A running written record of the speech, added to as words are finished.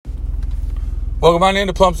Welcome on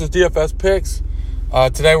into Plump's DFS Picks.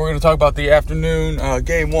 Today we're going to talk about the afternoon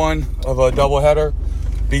game one of a doubleheader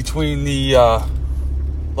between the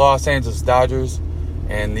Los Angeles Dodgers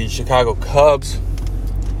and the Chicago Cubs.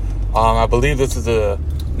 I believe this is a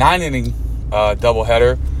 9-inning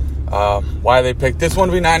doubleheader. Why they picked this one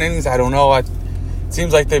to be 9 innings, I don't know. It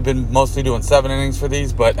seems like they've been mostly doing 7 innings for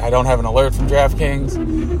these, but I don't have an alert from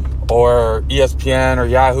DraftKings or ESPN or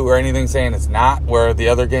Yahoo or anything saying it's not, where the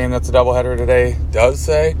other game that's a doubleheader today does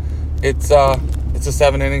say it's a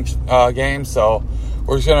 7-inning game. So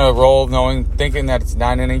we're just going to roll thinking that it's a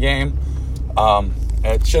 9-inning game.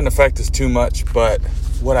 It shouldn't affect us too much, but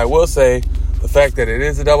what I will say, the fact that it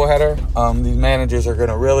is a doubleheader, these managers are going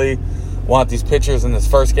to really want these pitchers in this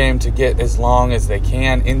first game to get as long as they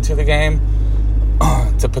can into the game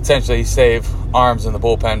to potentially save arms in the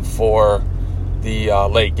bullpen for the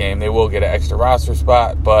late game. They will get an extra roster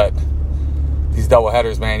spot, but these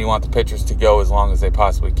doubleheaders, man, you want the pitchers to go as long as they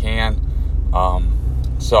possibly can.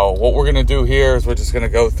 So what we're going to do here is we're just going to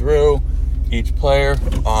go through each player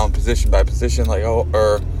position by position,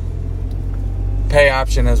 or pay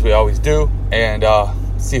option as we always do, and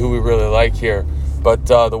see who we really like here. But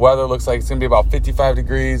the weather looks like it's going to be about 55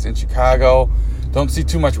 degrees in Chicago. Don't see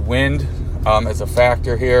too much wind as a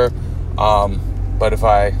factor here. But if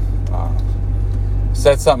I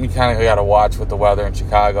set something, you kind of got to watch with the weather in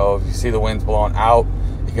Chicago. If you see the winds blowing out,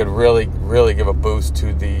 it could really, really give a boost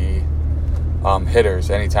to the hitters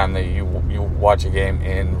anytime that you watch a game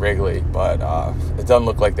in Wrigley. But it doesn't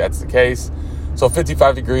look like that's the case. So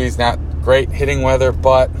 55 degrees, not great hitting weather,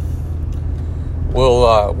 but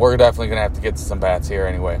we're definitely going to have to get to some bats here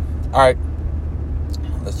anyway. All right,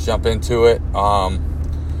 let's jump into it.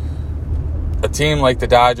 A team like the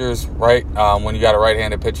Dodgers, right, when you got a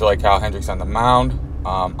right-handed pitcher like Kyle Hendricks on the mound,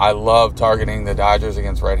 I love targeting the Dodgers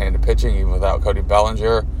against right-handed pitching, even without Cody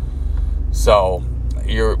Bellinger. So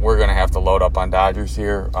we're going to have to load up on Dodgers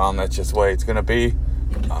here. That's just the way it's going to be.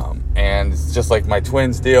 And it's just like my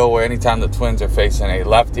Twins deal, where anytime the Twins are facing a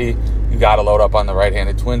lefty, you got to load up on the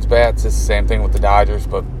right-handed Twins bats. It's the same thing with the Dodgers,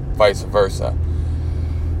 but vice versa.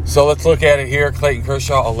 So let's look at it here. Clayton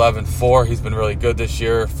Kershaw, 11-4. He's been really good this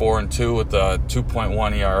year, 4-2 with a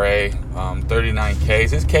 2.1 ERA, 39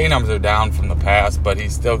 Ks. His K numbers are down from the past, but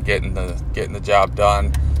he's still getting the job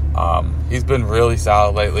done. He's been really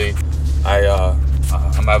solid lately. I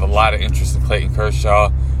have a lot of interest in Clayton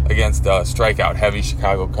Kershaw against the strikeout-heavy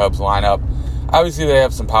Chicago Cubs lineup. Obviously, they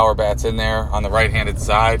have some power bats in there on the right-handed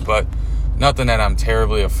side, but nothing that I'm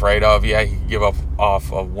terribly afraid of. Yeah, he could give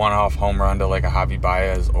off a one-off home run to like a Javi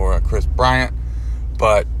Baez or a Chris Bryant,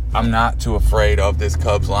 but I'm not too afraid of this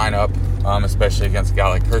Cubs lineup, especially against a guy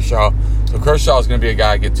like Kershaw. So Kershaw is going to be a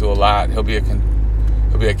guy I get to a lot. He'll be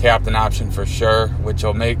a captain option for sure, which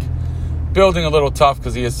will make building a little tough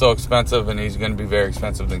because he is so expensive, and he's going to be very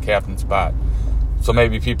expensive in captain spot. So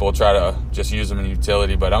maybe people will try to just use him in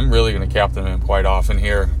utility, but I'm really going to captain him quite often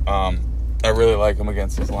here. I really like him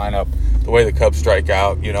against this lineup, the way the Cubs strike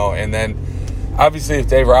out, and then obviously if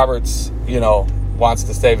Dave Roberts, wants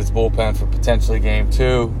to save his bullpen for potentially game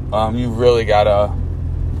 2, you really gotta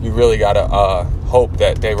hope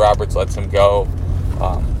that Dave Roberts lets him go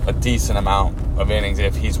a decent amount of innings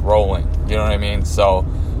if he's rolling. You know what I mean? So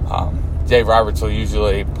Dave Roberts will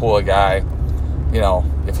usually pull a guy,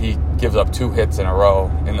 if he gives up 2 hits in a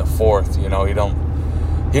row in the 4th.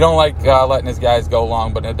 He don't like letting his guys go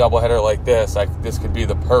long, but in a doubleheader like this, this could be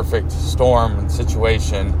the perfect storm and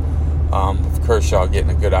situation of Kershaw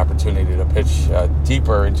getting a good opportunity to pitch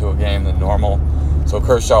deeper into a game than normal. So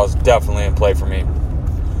Kershaw is definitely in play for me.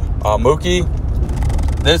 Mookie,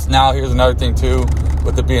 here's another thing too,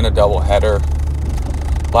 with it being a doubleheader.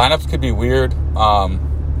 Lineups could be weird.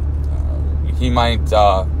 He might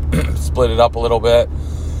split it up a little bit.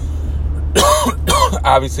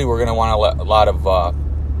 Obviously, we're going to want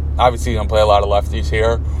obviously, going to play a lot of lefties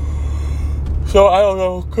here. So, I don't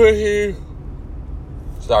know. Could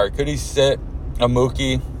he sit a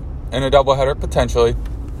Mookie in a doubleheader? Potentially.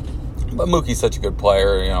 But Mookie's such a good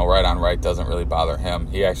player. Right on right doesn't really bother him.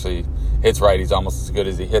 He actually hits righties almost as good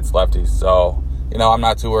as he hits lefties. So, I'm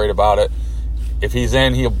not too worried about it. If he's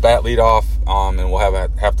in, he'll bat lead off, and we'll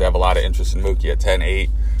have to have a lot of interest in Mookie at 10-8.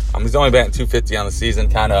 He's only batting .250 on the season,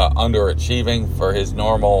 kind of underachieving for his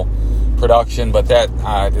normal production, but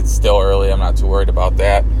it's still early. I'm not too worried about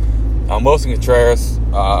that. Wilson Contreras,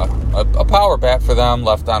 a power bat for them,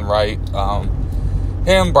 left on right.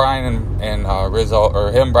 Him, Bryant, and Rizzo,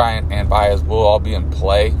 or him, Bryant, and Baez will all be in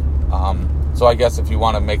play. So I guess if you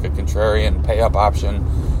want to make a contrarian pay-up option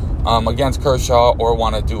against Kershaw, or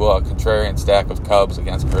want to do a contrarian stack of Cubs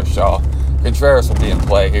against Kershaw, Contreras will be in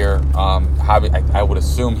play here. I would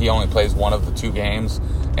assume he only plays one of the 2 games,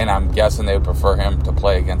 and I'm guessing they would prefer him to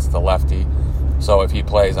play against the lefty. So if he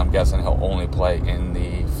plays, I'm guessing he'll only play in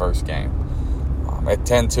the first game. At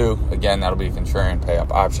 10-2, again, that'll be a contrarian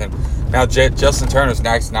pay-up option. Now, Justin Turner's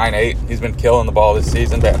next, 9-8. He's been killing the ball this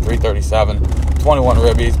season, batting .337, 21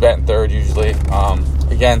 ribbies, batting third usually.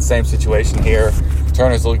 Again, same situation here.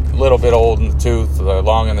 Turner's a little bit old in the tooth,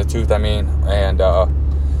 long in the tooth, and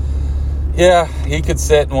yeah, he could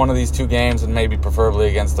sit in one of these 2 games, and maybe preferably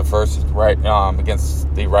against the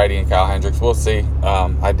against the righty and Kyle Hendricks. We'll see.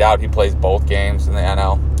 I doubt he plays both games in the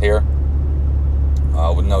NL here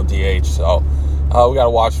with no DH, so we got to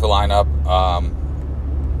watch for lineup.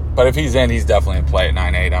 But if he's in, he's definitely in play at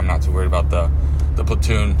 9-8. I'm not too worried about the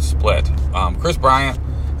platoon split. Chris Bryant,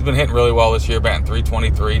 he's been hitting really well this year, batting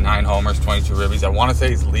 .323, 9 homers, 22 ribbies. I want to say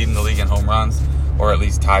he's leading the league in home runs, or at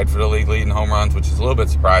least tied for the league lead in home runs, which is a little bit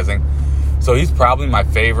surprising. So he's probably my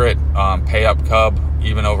favorite pay-up Cub,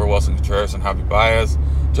 even over Wilson Contreras and Javi Baez,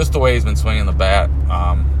 just the way he's been swinging the bat.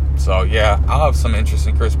 So, yeah, I'll have some interest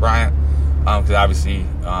in Chris Bryant because obviously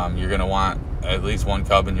you're going to want at least 1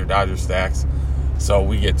 Cub in your Dodgers stacks. So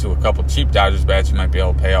we get to a couple cheap Dodgers bats, you might be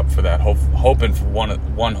able to pay up for that, hoping for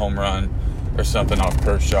one home run or something off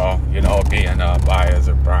Kershaw, being Baez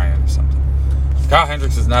or Bryant or something. Kyle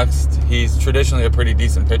Hendricks is next. He's traditionally a pretty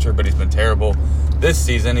decent pitcher, but he's been terrible this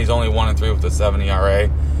season. He's only 1-3 with a 7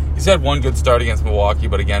 ERA. He's had one good start against Milwaukee,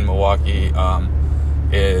 but again, Milwaukee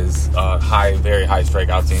is a very high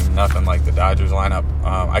strikeout team, nothing like the Dodgers lineup.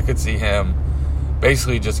 I could see him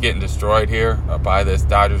basically just getting destroyed here by this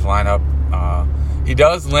Dodgers lineup. He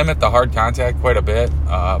does limit the hard contact quite a bit,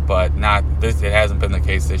 but it hasn't been the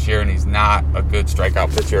case this year, and he's not a good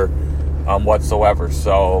strikeout pitcher whatsoever.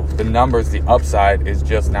 So the numbers, the upside is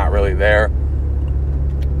just not really there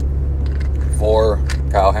for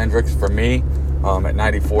Kyle Hendricks. For me, at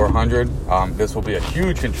 9,400, this will be a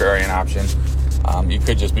huge contrarian option. You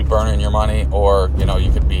could just be burning your money, or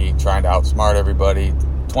you could be trying to outsmart everybody.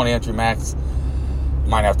 20 entry max,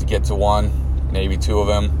 might have to get to 1, maybe 2 of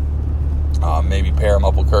them. Maybe pair him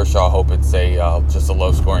up with Kershaw. Hope it's just a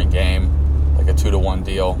low scoring game, like a 2-1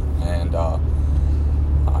 deal, and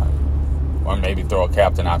or maybe throw a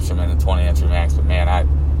captain option in a 20 entry max. But man,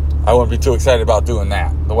 I wouldn't be too excited about doing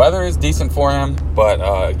that. The weather is decent for him, but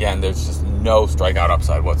again, there's just no strikeout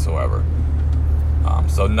upside whatsoever.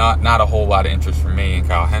 So not a whole lot of interest for me in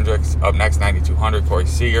Kyle Hendricks. Up next, 9,200, Corey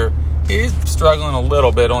Seager. He's struggling a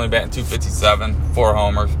little bit, only batting .257, 4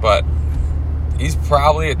 homers, but he's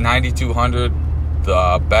probably at 9,200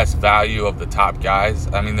 the best value of the top guys.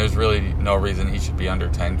 There's really no reason he should be under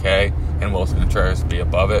 10K and Wilson Contreras be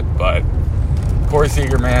above it. But Corey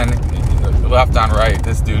Seager, man, left on right,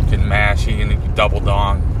 this dude can mash. He can double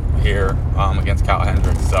dong here against Kyle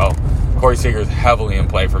Hendricks. So Corey Seager is heavily in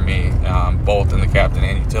play for me, both in the captain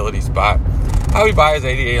and utility spot. Javi Baez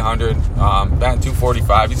 8,800, batting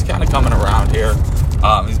 .245. He's kind of coming around here.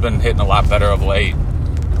 He's been hitting a lot better of late.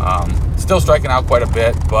 Still striking out quite a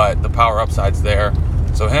bit, but the power upside's there.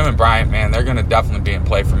 So him and Bryant, man, they're going to definitely be in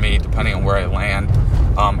play for me, depending on where I land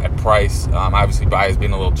at price. Obviously, Baez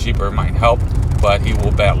being a little cheaper might help, but he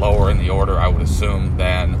will bat lower in the order, I would assume,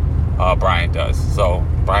 than Bryant does. So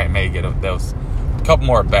Bryant may get those couple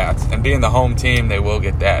more at-bats. And being the home team, they will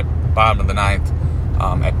get that bottom of the 9th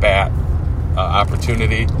at-bat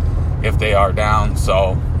opportunity if they are down.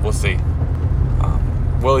 So we'll see.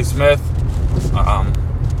 Willie Smith,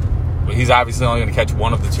 he's obviously only going to catch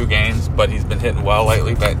one of the 2 games, but he's been hitting well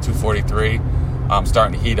lately, batting .243.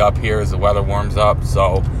 Starting to heat up here as the weather warms up.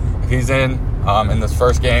 So if he's in this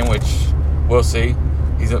first game, which we'll see,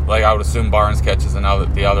 he's I would assume Barnes catches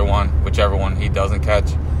the other one, whichever one he doesn't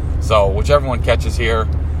catch. So whichever one catches here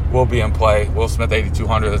will be in play. Will Smith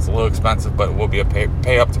 8,200. That's a little expensive, but it will be a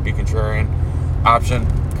pay up to be contrarian option.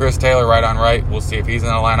 Chris Taylor right on right. We'll see if he's in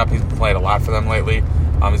the lineup. He's been playing a lot for them lately.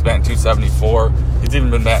 He's batting .274. He's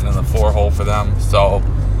even been batting in the 4-hole for them. So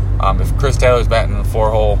if Chris Taylor's batting in the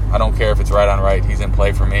 4-hole, I don't care if it's right on right. He's in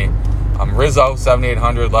play for me. Rizzo,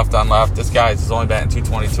 7,800, left on left. This guy is only batting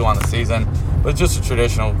 .222 on the season, but just a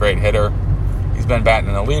traditional great hitter. He's been batting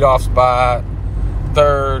in the leadoff spot,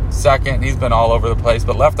 3rd, 2nd. He's been all over the place,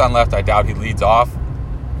 but left on left, I doubt he leads off.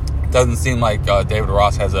 It doesn't seem like David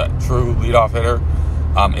Ross has a true leadoff hitter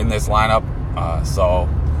in this lineup. So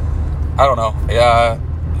I don't know. Yeah.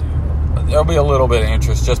 There'll be a little bit of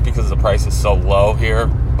interest just because the price is so low here.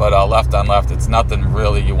 But left on left, it's nothing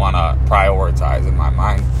really you want to prioritize in my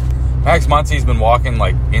mind. Max Muncy's been walking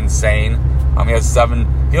like insane. He only has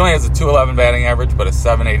a .211 batting average, but a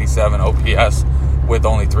 .787 OPS with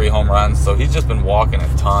only 3 home runs. So he's just been walking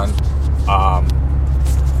a ton.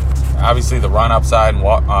 Obviously, the run upside and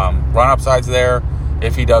run upside's there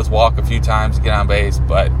if he does walk a few times to get on base.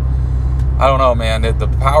 But I don't know, man. The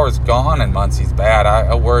power's gone and Muncy's bad.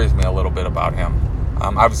 It worries me a little bit about him.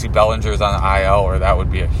 Obviously, Bellinger's on the IL, or that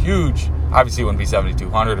would be a huge. Obviously, it wouldn't be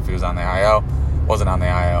 7,200 if he was on the IL. Wasn't on the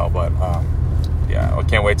IL, but yeah, I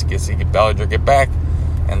can't wait to see Bellinger get back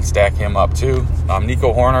and stack him up too.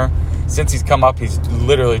 Nico Hoerner, since he's come up, he's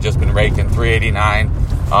literally just been raking 389.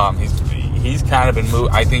 He's kind of been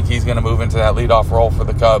I think he's going to move into that leadoff role for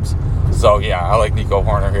the Cubs. So yeah, I like Nico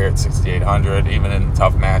Hoerner here at 6,800, even in a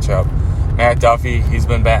tough matchup. Matt Duffy, he's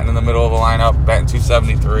been batting in the middle of the lineup, batting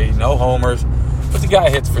 273, no homers, but the guy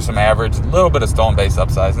hits for some average, a little bit of stolen base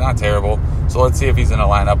upside, not terrible. So let's see if he's in a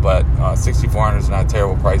lineup, but 6,400 is not a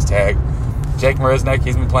terrible price tag. Jake Marisnick,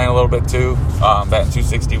 he's been playing a little bit too, batting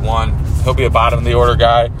 261. He'll be a bottom of the order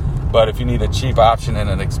guy, but if you need a cheap option in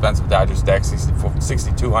an expensive Dodgers stack,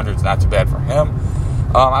 6,200 is not too bad for him.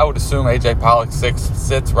 I would assume A.J. Pollock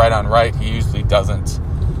sits right on right. He usually doesn't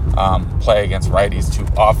play against righties too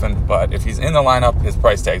often, but if he's in the lineup, his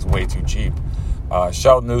price tag's way too cheap.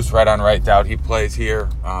 Sheldon Neuse right on right, doubt he plays here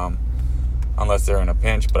unless they're in a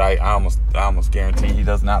pinch, but I almost guarantee he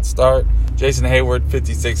does not start. Jason Hayward,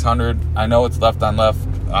 5,600. I know it's left on left,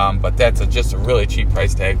 but that's just a really cheap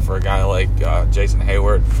price tag for a guy like Jason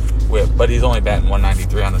Hayward. But he's only batting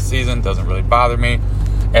 193 on the season. Doesn't really bother me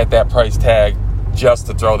at that price tag. Just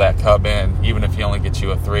to throw that Cub in, even if he only gets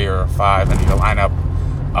you a 3 or a 5 in your lineup,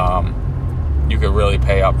 you could really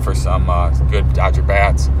pay up for some good Dodger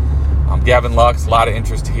bats. Gavin Lux, a lot of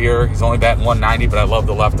interest here. He's only batting 190, but I love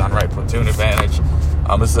the left-on-right platoon advantage.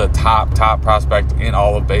 This is a top prospect in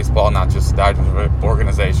all of baseball, not just the Dodgers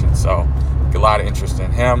organization. So a lot of interest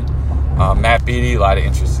in him. Matt Beattie, a lot of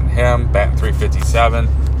interest in him, batting 357.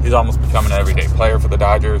 He's almost becoming an everyday player for the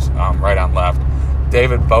Dodgers, right on left.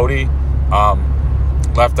 David Bote,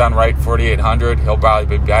 left on right, 4,800. He'll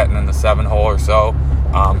probably be batting in the 7-hole or so.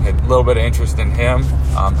 A little bit of interest in him.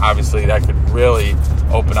 Obviously, that could really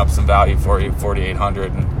open up some value for you,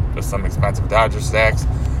 4,800, and with some expensive Dodger stacks.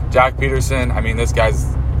 Jock Peterson, I mean, this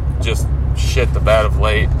guy's just shit the bed of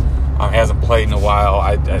late. Hasn't played in a while.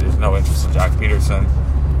 There's no interest in Jock Peterson.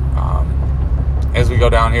 As we go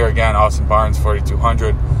down here again, Austin Barnes,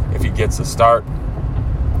 4,200. If he gets a start.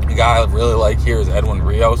 The guy I really like here is Edwin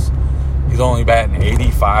Rios. He's only batting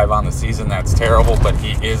 85 on the season. That's terrible, but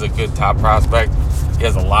he is a good top prospect. He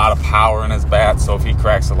has a lot of power in his bat, so if he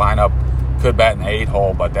cracks the lineup, could bat in the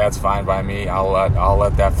 8-hole, but that's fine by me. I'll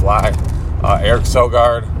let that fly. Eric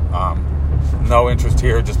Sogard, no interest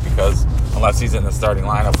here just because unless he's in the starting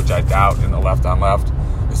lineup, which I doubt in the left-on-left,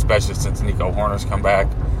 especially since Nico Hoerner's come back.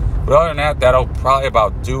 But other than that, that'll probably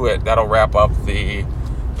about do it. That'll wrap up the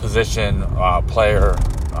position player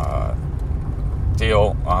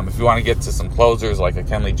deal. If you want to get to some closers like a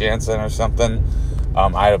Kenley Jansen or something,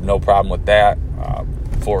 I have no problem with that.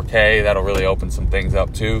 4K, that'll really open some things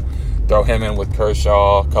up too. Throw him in with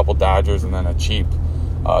Kershaw, a couple Dodgers, and then a cheap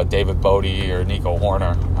David Bote or Nico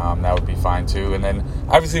Hoerner. That would be fine too. And then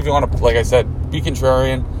obviously if you want to, like I said, be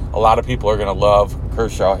contrarian, a lot of people are going to love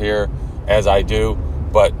Kershaw here, as I do,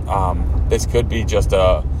 but this could be just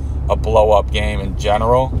a blow-up game in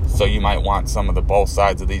general, so you might want some of the both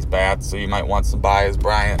sides of these bats. So you might want some Baez,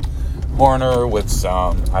 Bryant, Hoerner with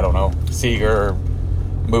some, I don't know, Seager,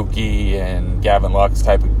 Mookie, and Gavin Lux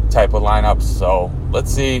type of lineups. So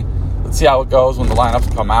let's see how it goes when the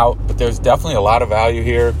lineups come out. But there's definitely a lot of value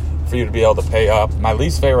here for you to be able to pay up. My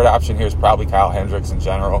least favorite option here is probably Kyle Hendricks in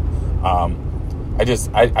general. I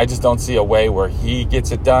just don't see a way where he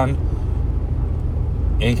gets it done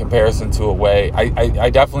in comparison to a way. I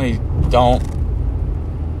definitely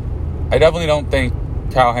don't think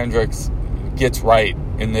Kyle Hendricks gets right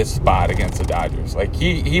in this spot against the Dodgers. Like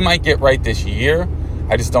he might get right this year.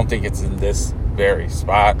 I just don't think it's in this very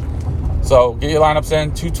spot. So get your lineups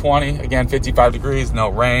in. 220, again, 55 degrees, no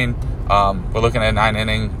rain. We're looking at 9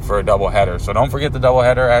 inning for a doubleheader. So don't forget the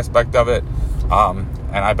doubleheader aspect of it.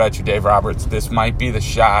 And I bet you, Dave Roberts, this might be the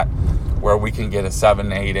shot where we can get a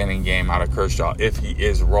 7-8 inning game out of Kershaw if he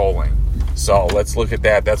is rolling. So let's look at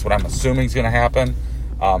that. That's what I'm assuming is going to happen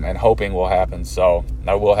and hoping will happen. So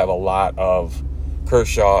I will have a lot of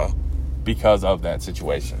Kershaw because of that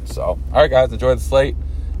situation. So, all right, guys, enjoy the slate.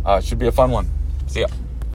 Should be a fun one. See ya.